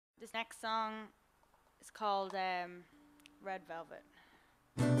This next song is called Red Velvet.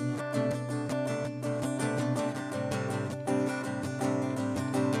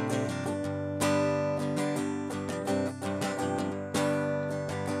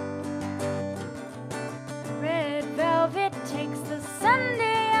 Red velvet takes the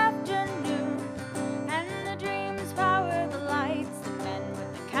Sunday afternoon, and the dreams power the lights, the men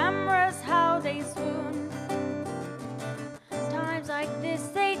with the cameras, how they swoon. Times like this,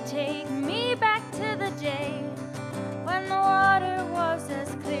 they take me back to the day when the water was as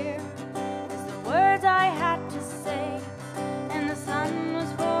clear as the words I had to say, and the sun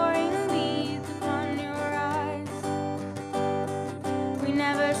was pouring beads upon your eyes. We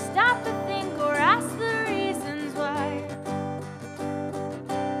never stopped to think or ask the reasons why.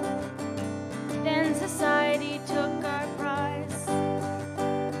 Then society took our prize.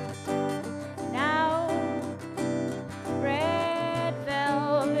 Now red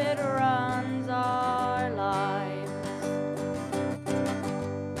velvet runs our lives.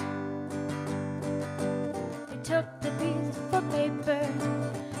 We took the piece for paper,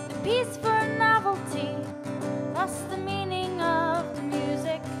 the piece for novelty, lost the meaning of the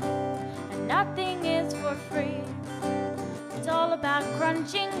music, and nothing is for free. It's all about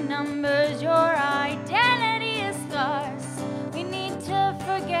crunching numbers, your identity is scarce. We need to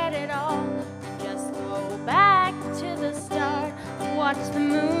forget it all and just go back to the start. Watch the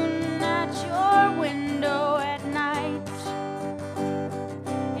moon at your window at night.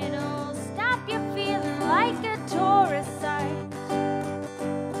 It'll stop you feeling like a tourist site.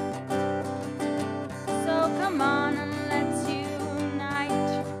 So come on and let's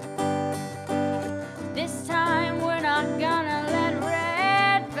unite. This time we're not gonna let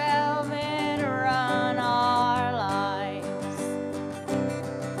red velvet run our lives.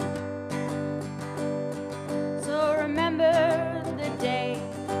 So remember the day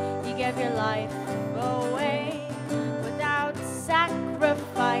you gave your life away without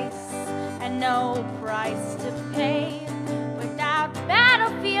sacrifice and no price to pay, without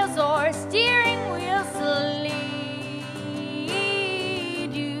battlefields or steering wheels to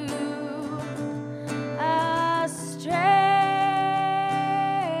lead you astray.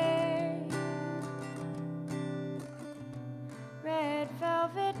 Red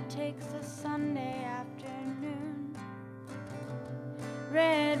velvet takes a Sunday afternoon.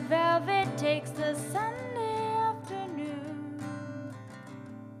 Red velvet takes the Sunday afternoon.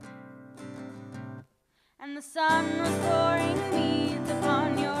 And the sun was pouring me